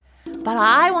But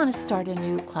I want to start a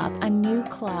new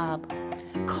club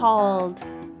called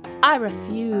I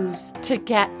Refuse to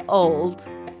Get Old.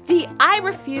 The I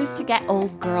Refuse to Get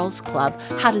Old Girls Club.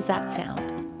 How does that sound?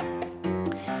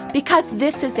 Because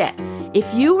this is it.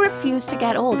 If you refuse to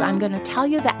get old, I'm going to tell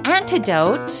you the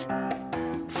antidote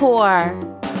for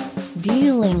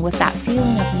dealing with that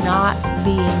feeling of not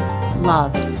being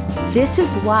loved. This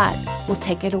is what will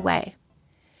take it away.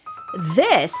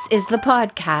 This is the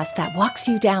podcast that walks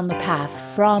you down the path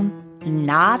from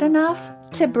not enough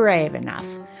to brave enough.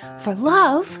 For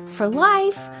love, for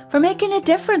life, for making a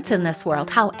difference in this world,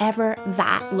 however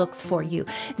that looks for you.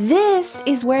 This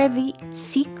is where the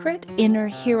secret inner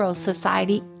hero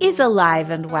society is alive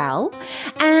and well,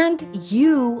 and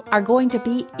you are going to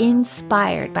be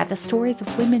inspired by the stories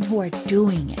of women who are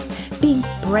doing it, being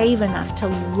brave enough to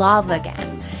love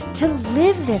again, to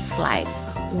live this life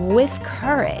with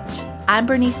courage. I'm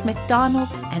Bernice McDonald,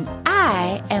 and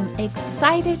I am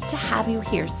excited to have you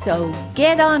here. So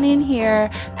get on in here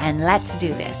and let's do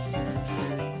this.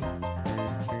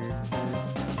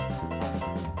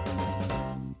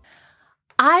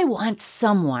 I want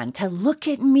someone to look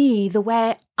at me the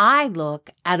way I look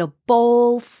at a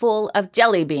bowl full of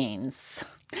jelly beans.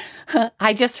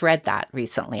 I just read that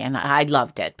recently and I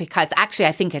loved it because actually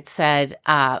I think it said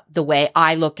the way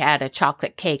I look at a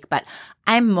chocolate cake, but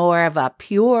I'm more of a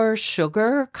pure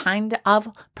sugar kind of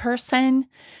person.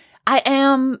 I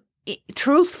am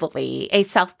truthfully a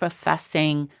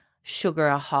self-professing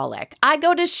sugaraholic. I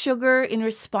go to sugar in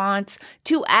response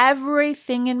to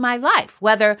everything in my life,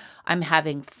 whether I'm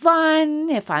having fun,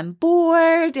 if I'm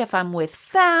bored, if I'm with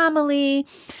family,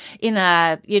 in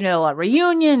a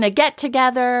reunion, a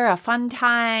get-together, a fun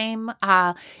time.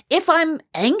 If I'm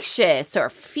anxious or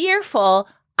fearful,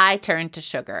 I turn to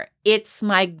sugar. It's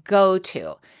my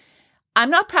go-to. I'm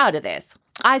not proud of this.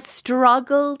 I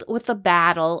struggled with the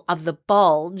battle of the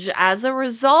bulge as a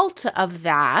result of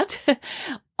that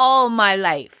all my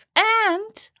life.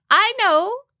 And I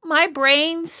know my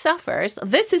brain suffers.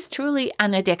 This is truly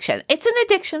an addiction. It's an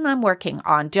addiction I'm working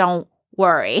on. Don't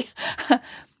worry.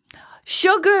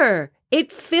 Sugar,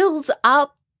 it fills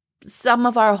up some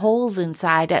of our holes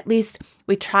inside. At least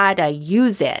we try to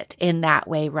use it in that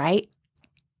way, right?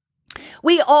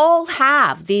 We all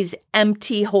have these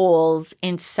empty holes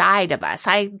inside of us.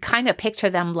 I kind of picture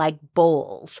them like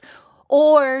bowls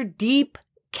or deep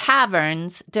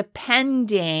caverns,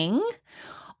 depending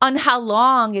on how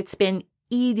long it's been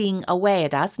eating away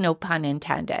at us, no pun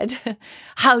intended,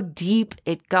 how deep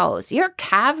it goes. Your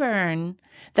cavern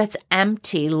that's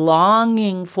empty,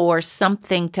 longing for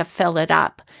something to fill it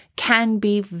up, can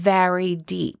be very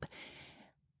deep.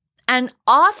 And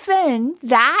often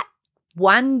that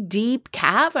one deep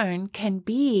cavern can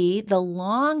be the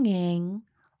longing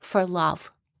for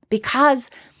love, because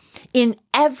in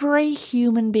every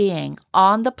human being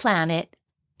on the planet,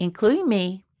 including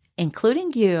me,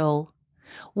 including you,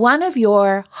 one of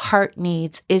your heart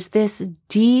needs is this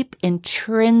deep,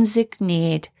 intrinsic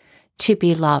need to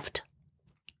be loved.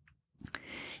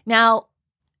 Now,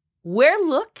 we're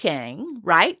looking,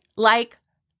 right, like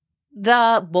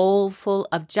the bowl full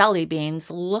of jelly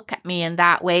beans, look at me in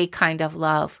that way kind of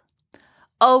love.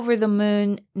 Over the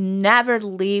moon, never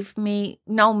leave me,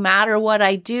 no matter what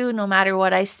I do, no matter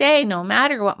what I say, no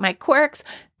matter what my quirks.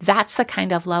 That's the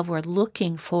kind of love we're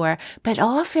looking for. But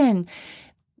often,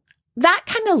 that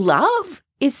kind of love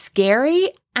is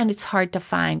scary and it's hard to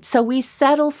find. So we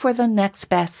settle for the next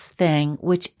best thing,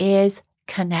 which is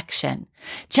connection.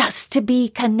 Just to be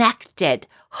connected,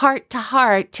 heart to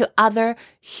heart, to other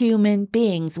human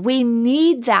beings. We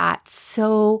need that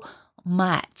so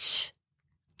much.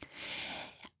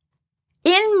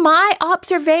 In my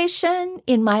observation,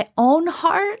 in my own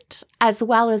heart, as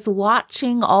well as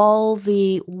watching all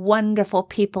the wonderful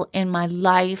people in my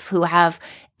life who have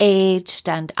aged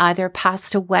and either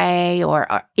passed away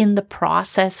or are in the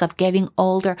process of getting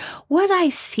older, what I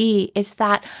see is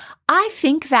that I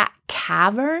think that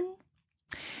cavern,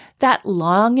 that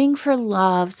longing for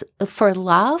love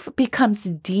becomes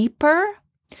deeper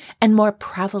and more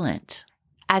prevalent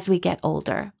as we get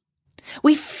older.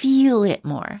 We feel it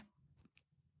more.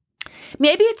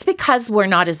 Maybe it's because we're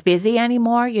not as busy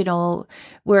anymore.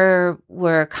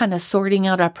 We're kind of sorting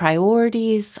out our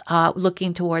priorities,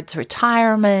 looking towards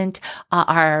retirement.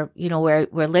 We're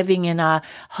living in a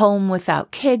home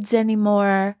without kids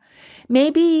anymore.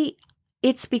 Maybe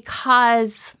it's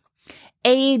because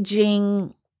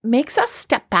aging makes us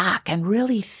step back and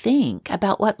really think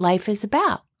about what life is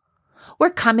about. We're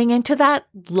coming into that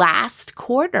last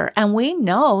quarter, and we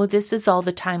know this is all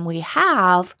the time we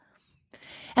have.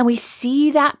 And we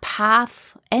see that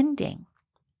path ending.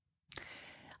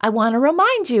 I want to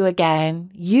remind you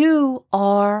again, you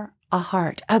are a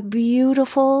heart, a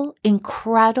beautiful,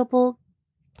 incredible,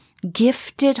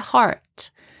 gifted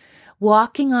heart,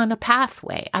 walking on a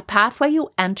pathway you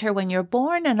enter when you're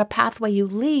born and a pathway you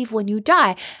leave when you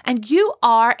die. And you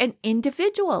are an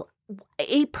individual,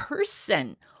 a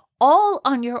person, all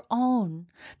on your own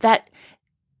that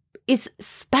is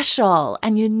special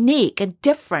and unique and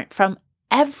different from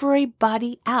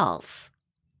everybody else.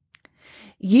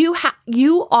 You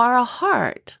are a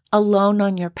heart alone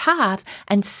on your path,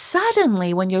 and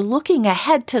suddenly when you're looking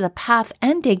ahead to the path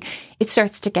ending, it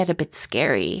starts to get a bit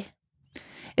scary.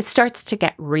 It starts to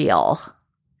get real,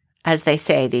 as they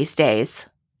say these days.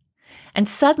 And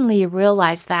suddenly you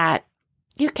realize that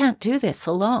you can't do this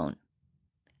alone.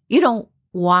 You don't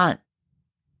want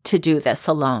to do this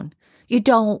alone. You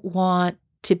don't want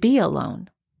to be alone.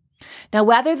 Now,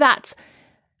 whether that's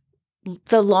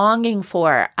the longing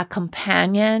for a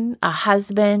companion, a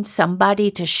husband,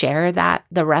 somebody to share that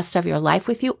the rest of your life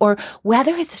with you, or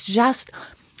whether it's just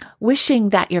wishing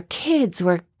that your kids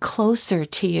were closer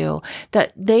to you,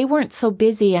 that they weren't so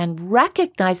busy, and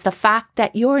recognize the fact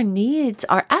that your needs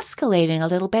are escalating a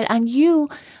little bit and you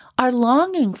are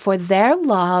longing for their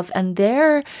love and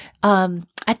their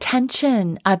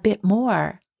attention a bit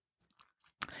more.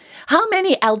 How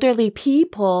many elderly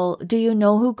people do you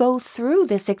know who go through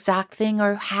this exact thing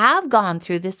or have gone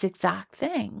through this exact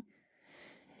thing?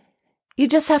 You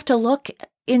just have to look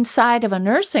inside of a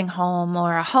nursing home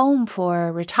or a home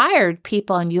for retired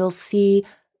people and you'll see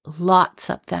lots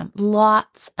of them,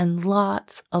 lots and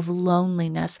lots of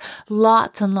loneliness,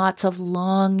 lots and lots of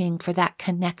longing for that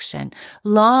connection,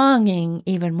 longing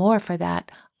even more for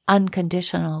that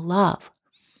unconditional love.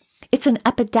 It's an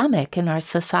epidemic in our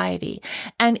society,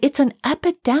 and it's an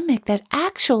epidemic that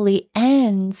actually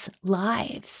ends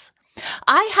lives.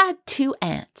 I had two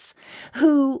aunts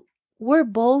who were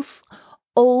both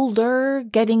older,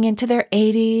 getting into their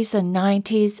 80s and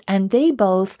 90s, and they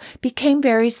both became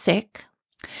very sick.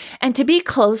 And to be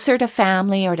closer to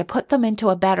family or to put them into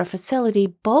a better facility,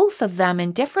 both of them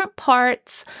in different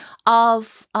parts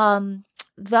of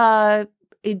the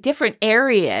different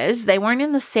areas. They weren't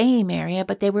in the same area,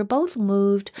 but they were both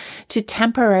moved to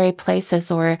temporary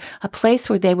places or a place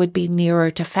where they would be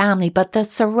nearer to family. But the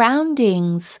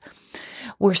surroundings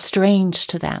were strange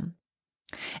to them.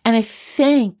 And I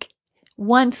think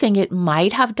one thing it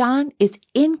might have done is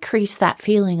increase that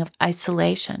feeling of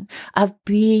isolation, of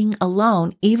being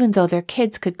alone. Even though their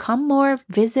kids could come more,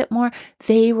 visit more,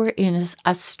 they were in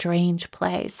a strange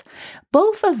place.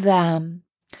 Both of them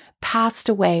passed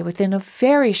away within a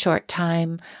very short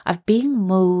time of being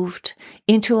moved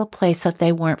into a place that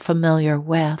they weren't familiar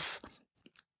with.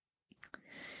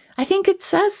 I think it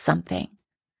says something.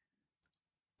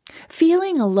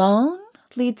 Feeling alone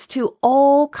leads to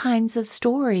all kinds of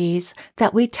stories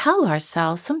that we tell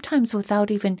ourselves, sometimes without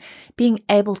even being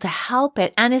able to help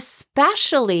it. And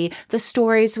especially the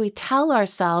stories we tell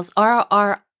ourselves are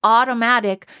our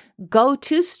automatic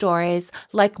go-to stories,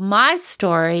 like my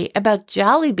story about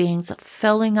jelly beans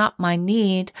filling up my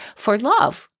need for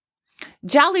love.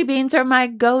 Jelly beans are my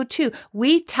go-to.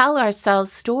 We tell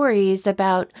ourselves stories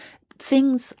about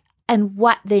things and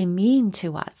what they mean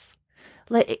to us.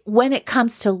 Like when it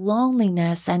comes to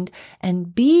loneliness and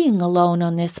being alone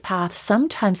on this path,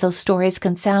 sometimes those stories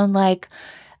can sound like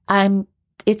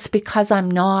it's because I'm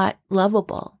not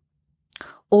lovable,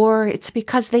 or it's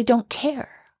because they don't care,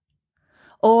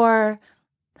 or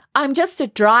I'm just a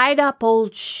dried up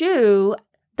old shoe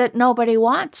that nobody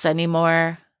wants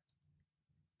anymore.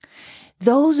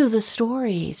 Those are the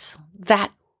stories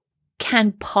that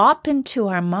can pop into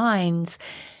our minds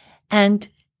and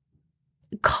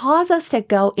cause us to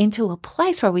go into a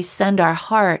place where we send our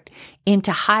heart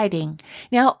into hiding.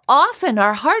 Now, often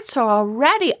our hearts are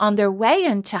already on their way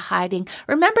into hiding.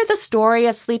 Remember the story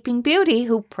of Sleeping Beauty,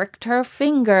 who pricked her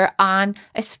finger on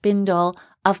a spindle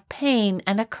of pain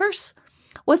and a curse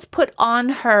was put on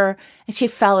her and she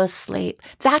fell asleep.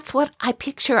 That's what I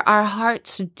picture our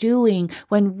hearts doing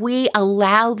when we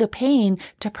allow the pain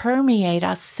to permeate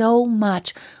us so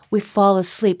much. We fall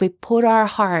asleep. We put our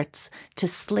hearts to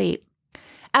sleep.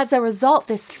 As a result,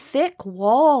 this thick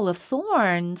wall of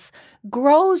thorns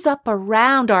grows up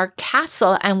around our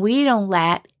castle, and we don't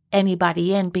let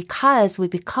anybody in because we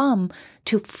become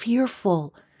too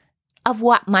fearful of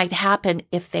what might happen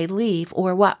if they leave,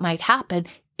 or what might happen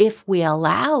if we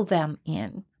allow them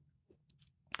in.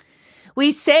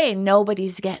 We say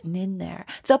nobody's getting in there.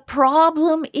 The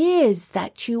problem is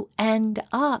that you end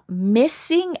up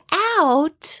missing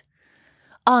out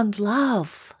on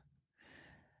love,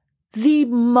 the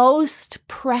most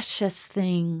precious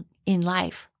thing in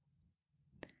life.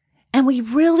 And we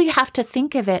really have to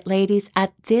think of it, ladies,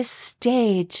 at this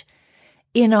stage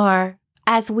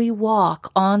as we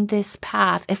walk on this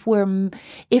path. If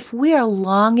we're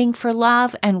longing for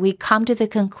love and we come to the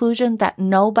conclusion that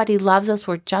nobody loves us,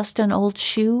 we're just an old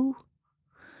shoe,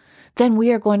 then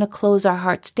we are going to close our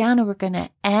hearts down and we're going to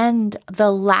end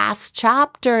the last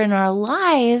chapter in our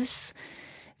lives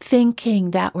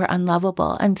thinking that we're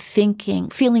unlovable and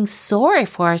feeling sorry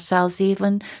for ourselves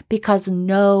even because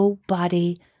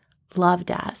nobody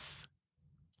loved us.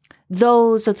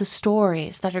 Those are the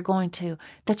stories that you're going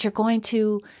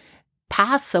to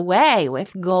pass away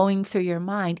with going through your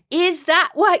mind. Is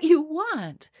that what you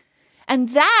want?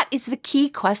 And that is the key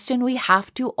question we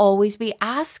have to always be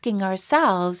asking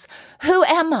ourselves. Who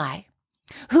am I?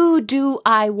 Who do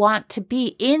I want to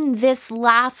be in this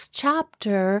last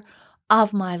chapter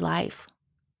of my life?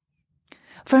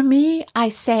 For me, I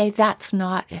say that's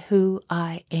not who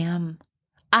I am.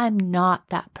 I'm not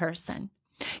that person.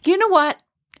 You know what?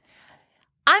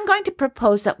 I'm going to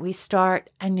propose that we start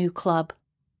a new club.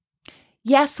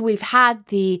 Yes, we've had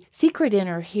the Secret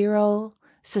Inner Hero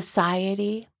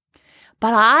Society,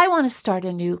 but I want to start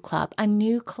a new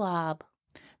club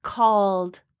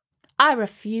called I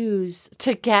Refuse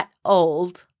to Get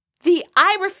Old. The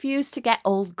I Refuse to Get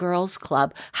Old Girls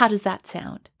Club. How does that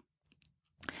sound?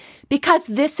 Because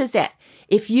this is it.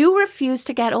 If you refuse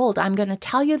to get old, I'm going to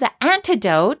tell you the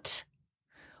antidote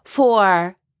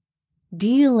for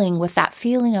dealing with that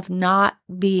feeling of not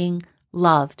being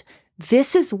loved.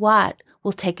 This is what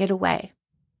will take it away.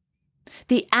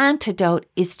 The antidote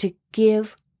is to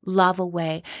give love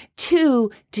away,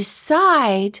 to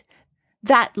decide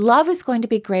that love is going to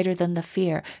be greater than the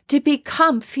fear, to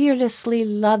become fearlessly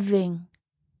loving.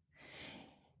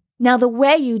 Now, the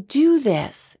way you do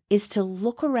this is to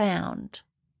look around.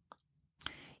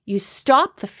 You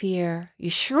stop the fear, you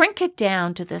shrink it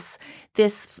down to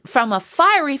this from a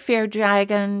fiery fear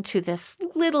dragon to this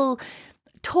little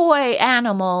toy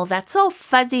animal that's so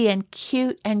fuzzy and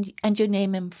cute, and you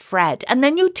name him Fred. And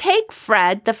then you take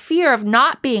Fred, the fear of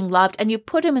not being loved, and you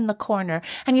put him in the corner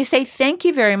and you say, thank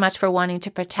you very much for wanting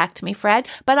to protect me, Fred,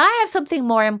 but I have something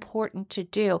more important to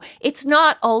do. It's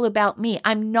not all about me.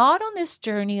 I'm not on this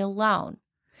journey alone.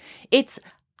 It's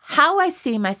how I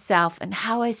see myself and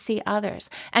how I see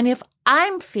others. And if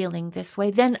I'm feeling this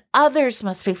way, then others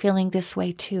must be feeling this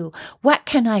way too. What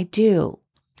can I do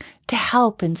to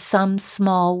help in some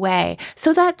small way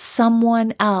so that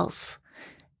someone else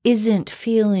isn't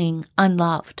feeling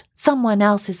unloved? Someone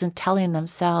else isn't telling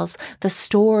themselves the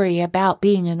story about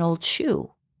being an old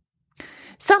shoe.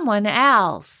 Someone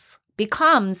else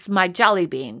becomes my jelly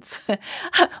beans.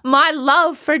 My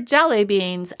love for jelly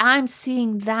beans. I'm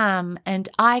seeing them and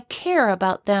I care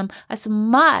about them as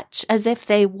much as if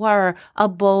they were a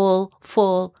bowl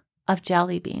full of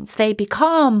jelly beans. They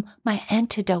become my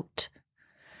antidote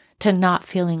to not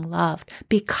feeling loved,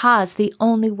 because the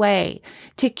only way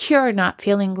to cure not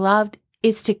feeling loved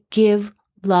is to give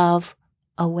love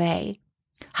away.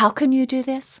 How can you do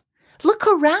this? Look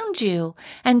around you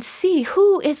and see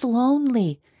who is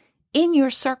lonely in your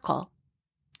circle.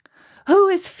 Who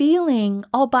is feeling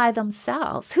all by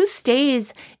themselves? Who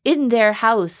stays in their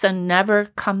house and never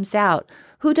comes out?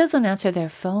 Who doesn't answer their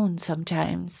phone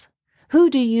sometimes? Who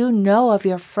do you know of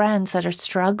your friends that are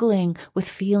struggling with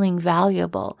feeling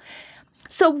valuable?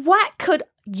 So what could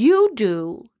you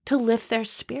do to lift their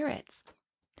spirits?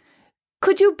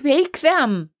 Could you bake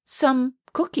them some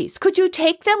cookies? Could you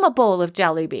take them a bowl of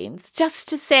jelly beans just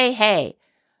to say, hey,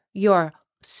 you're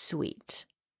sweet?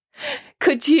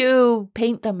 Could you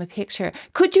paint them a picture?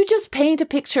 Could you just paint a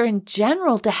picture in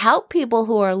general to help people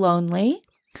who are lonely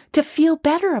to feel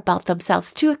better about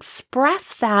themselves, to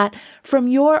express that from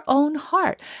your own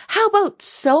heart? How about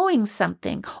sewing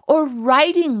something or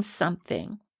writing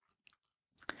something?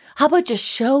 How about just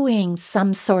showing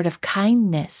some sort of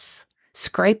kindness,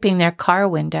 scraping their car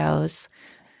windows,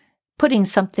 putting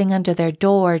something under their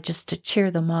door just to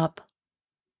cheer them up?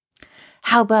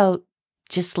 How about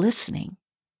just listening?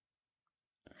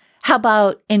 How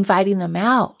about inviting them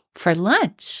out for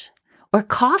lunch or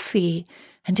coffee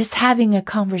and just having a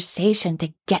conversation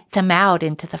to get them out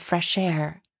into the fresh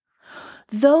air?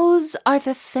 Those are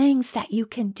the things that you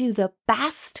can do. The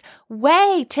best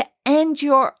way to end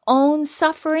your own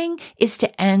suffering is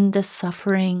to end the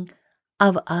suffering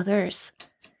of others.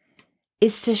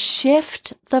 Is to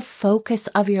shift the focus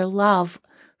of your love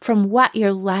from what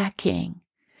you're lacking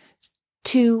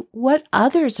to what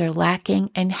others are lacking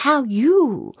and how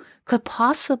you could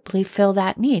possibly fill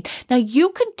that need. Now, you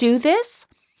can do this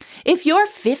if you're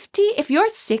 50, if you're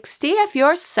 60, if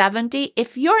you're 70,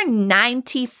 if you're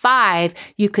 95,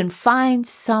 you can find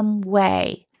some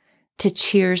way to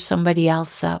cheer somebody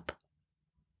else up.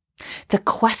 The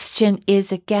question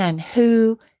is again,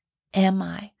 who am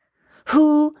I?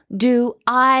 Who do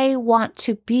I want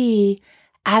to be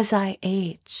as I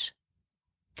age?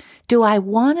 Do I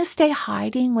want to stay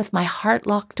hiding with my heart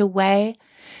locked away,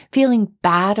 feeling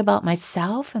bad about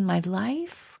myself and my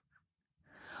life?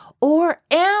 Or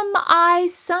am I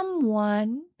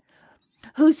someone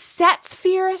who sets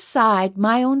fear aside,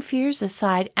 my own fears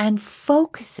aside, and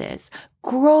focuses,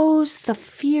 grows the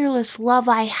fearless love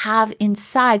I have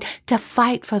inside to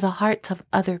fight for the hearts of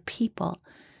other people,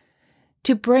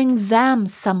 to bring them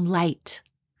some light,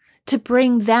 to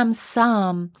bring them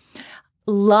some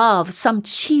love, some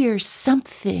cheer,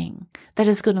 something that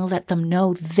is going to let them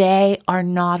know they are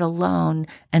not alone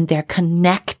and they're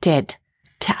connected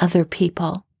to other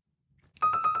people.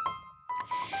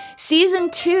 Season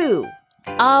 2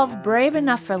 of Brave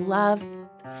Enough for Love,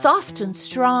 Soft and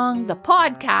Strong, the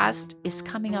podcast, is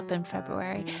coming up in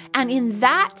February. And in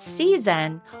that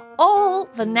season, all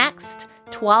the next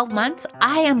 12 months,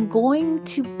 I am going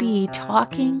to be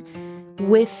talking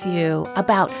with you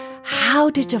about how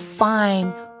to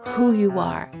define who you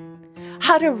are,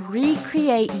 how to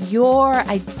recreate your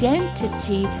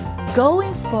identity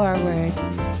going forward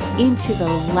into the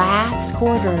last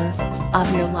quarter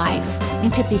of your life,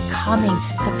 into becoming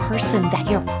the person that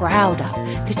you're proud of,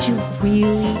 that you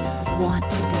really want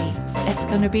to be. It's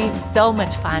going to be so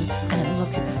much fun, and I'm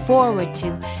looking forward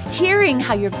to hearing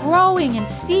how you're growing and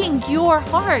seeing your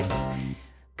hearts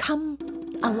come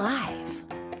alive.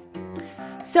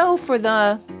 So for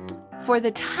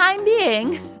the time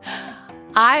being,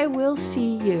 I will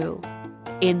see you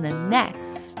in the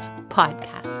next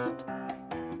podcast.